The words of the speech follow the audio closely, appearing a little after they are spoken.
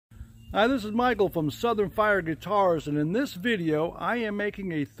Hi, this is Michael from Southern Fire Guitars, and in this video I am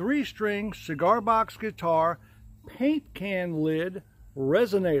making a 3-string cigar box guitar paint can lid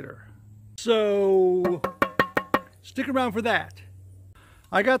resonator. So stick around for that.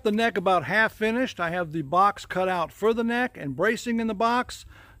 I got the neck about half finished. I have the box cut out for the neck and bracing in the box.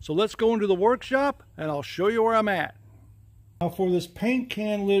 So let's go into the workshop and I'll show you where I'm at. Now for this paint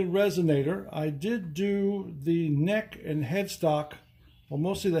can lid resonator, I did do the neck and headstock, well,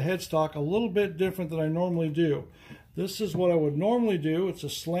 mostly the headstock, a little bit different than I normally do. This is what I would normally do. It's a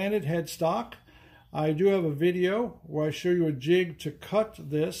slanted headstock. I do have a video where I show you a jig to cut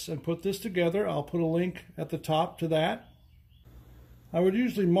this and put this together. I'll put a link at the top to that. I would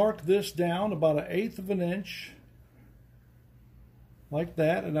usually mark this down about 1/8 of an inch, like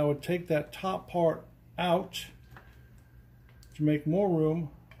that, and I would take that top part out to make more room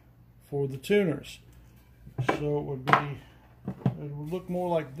for the tuners. So it would look more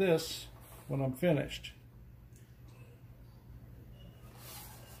like this when I'm finished.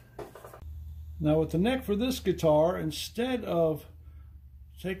 Now with the neck for this guitar, instead of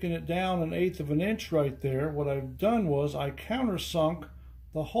taking it down 1/8 of an inch right there, what I've done was I countersunk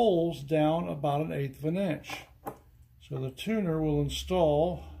the holes down about 1/8 of an inch. So the tuner will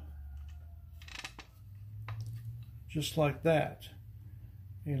install just like that.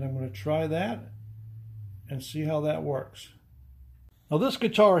 And I'm going to try that and see how that works. Now this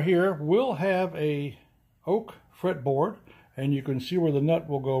guitar here will have a oak fretboard, and you can see where the nut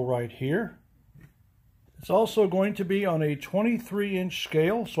will go right here. It's also going to be on a 23-inch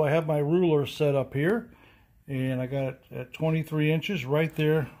scale, so I have my ruler set up here, and I got it at 23 inches right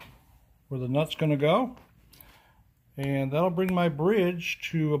there where the nut's going to go. And that'll bring my bridge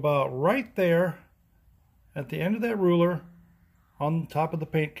to about right there at the end of that ruler on top of the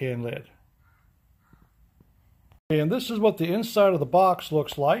paint can lid. And this is what the inside of the box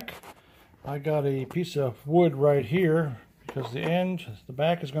looks like. I got a piece of wood right here because the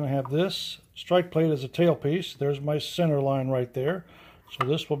back is going to have this strike plate as a tailpiece. There's my center line right there. So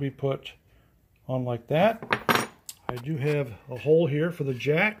this will be put on like that. I do have a hole here for the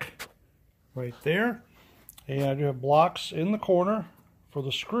jack right there. And I do have blocks in the corner for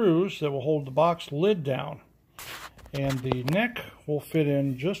the screws that will hold the box lid down. And the neck will fit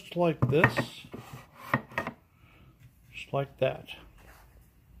in just like this. Like that.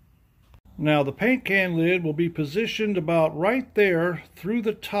 Now the paint can lid will be positioned about right there through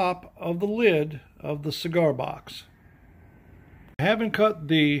the top of the lid of the cigar box. I haven't cut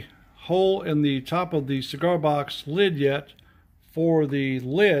the hole in the top of the cigar box lid yet for the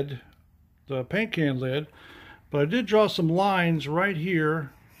lid, the paint can lid, but I did draw some lines right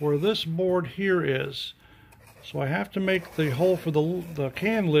here where this board here is. So I have to make the hole for the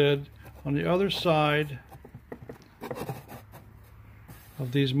can lid on the other side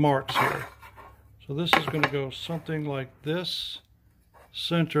of these marks here. So this is going to go something like this,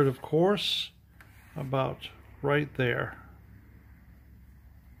 centered of course about right there.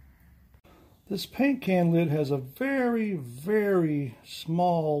 This paint can lid has a very, very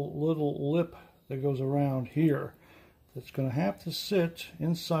small little lip that goes around here that's going to have to sit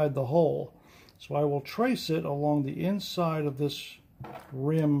inside the hole. So I will trace it along the inside of this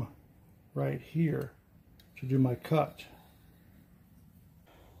rim right here to do my cut.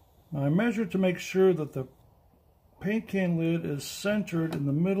 Now I measured to make sure that the paint can lid is centered in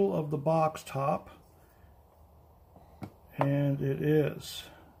the middle of the box top, and it is.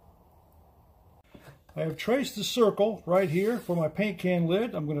 I have traced the circle right here for my paint can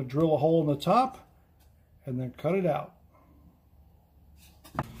lid. I'm going to drill a hole in the top and then cut it out.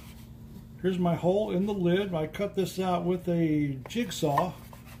 Here's my hole in the lid. I cut this out with a jigsaw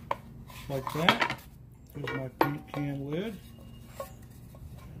like that. Here's my paint can lid.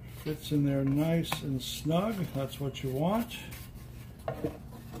 Fits in there nice and snug. That's what you want.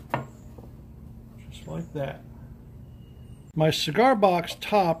 Just like that. My cigar box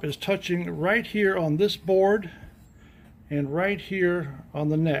top is touching right here on this board and right here on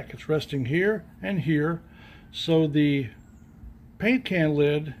the neck. It's resting here and here. So the paint can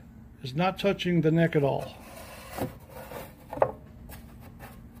lid is not touching the neck at all.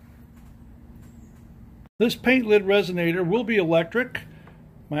 This paint lid resonator will be electric.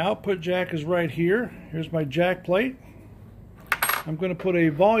 My output jack is right here. Here's my jack plate. I'm going to put a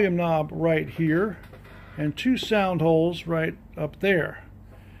volume knob right here and 2 sound holes right up there.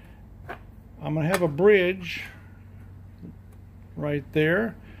 I'm going to have a bridge right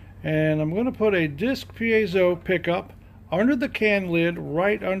there, and I'm going to put a disc piezo pickup under the can lid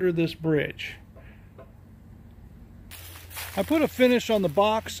right under this bridge. I put a finish on the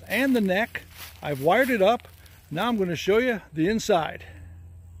box and the neck. I've wired it up. Now I'm going to show you the inside.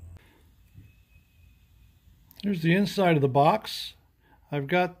 Here's the inside of the box. I've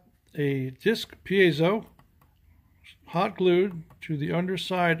got a disc piezo hot glued to the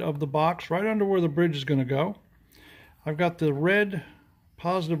underside of the box, right under where the bridge is going to go. I've got the red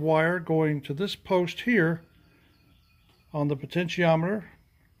positive wire going to this post here on the potentiometer.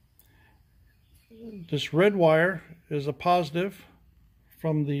 This red wire is a positive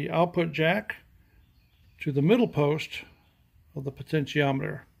from the output jack to the middle post of the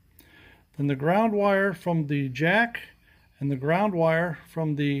potentiometer. Then the ground wire from the jack and the ground wire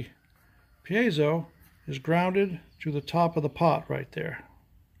from the piezo is grounded to the top of the pot right there.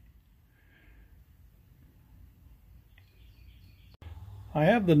 I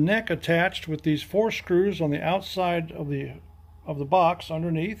have the neck attached with these 4 screws on the outside of the box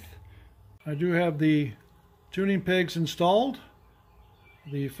underneath. I do have the tuning pegs installed.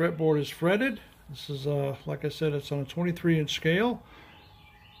 The fretboard is fretted. This is, like I said, it's on a 23-inch scale.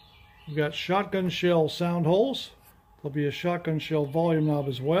 We've got shotgun shell sound holes. There'll be a shotgun shell volume knob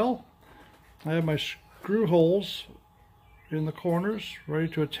as well. I have my screw holes in the corners ready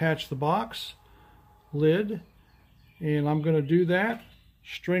to attach the box lid, and I'm going to do that,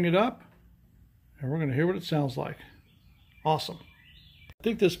 string it up, and we're going to hear what it sounds like. Awesome. I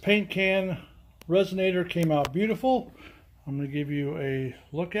think this paint can resonator came out beautiful. I'm going to give you a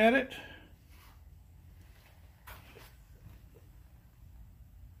look at it.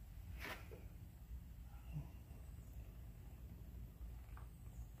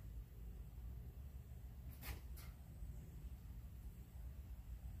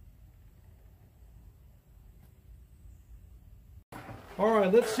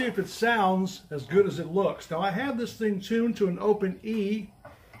 Alright, let's see if it sounds as good as it looks. Now I have this thing tuned to an open E,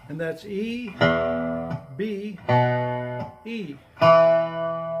 and that's E, B, E.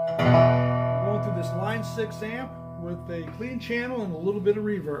 I'm going through this line 6 amp with a clean channel and a little bit of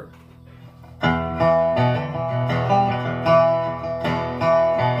reverb.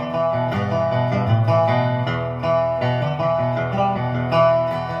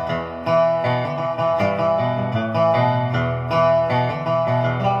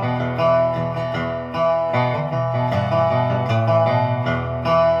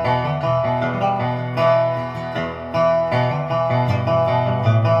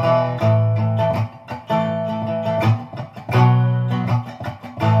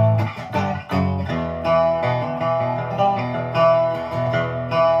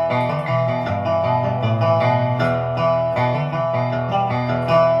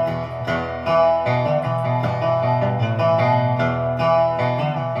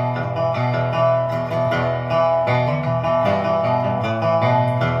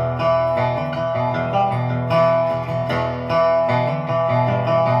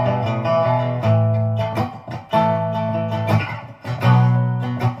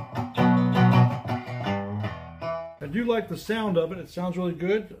 I do like the sound of it. It sounds really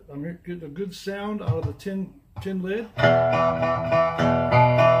good. I'm getting a good sound out of the tin lid. Let's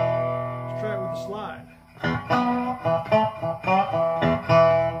try it with the slide.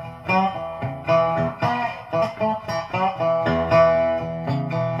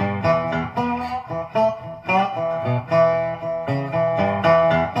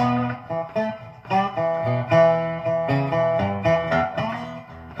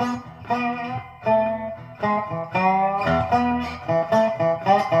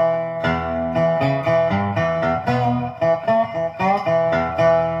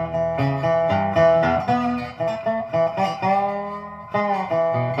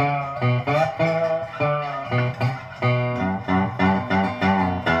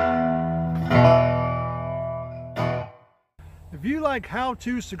 If you like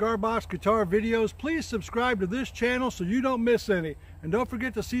how-to cigar box guitar videos, please subscribe to this channel so you don't miss any. And don't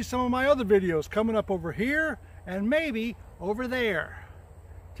forget to see some of my other videos coming up over here and maybe over there.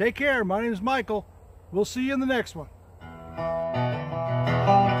 Take care. My name is Michael. We'll see you in the next one.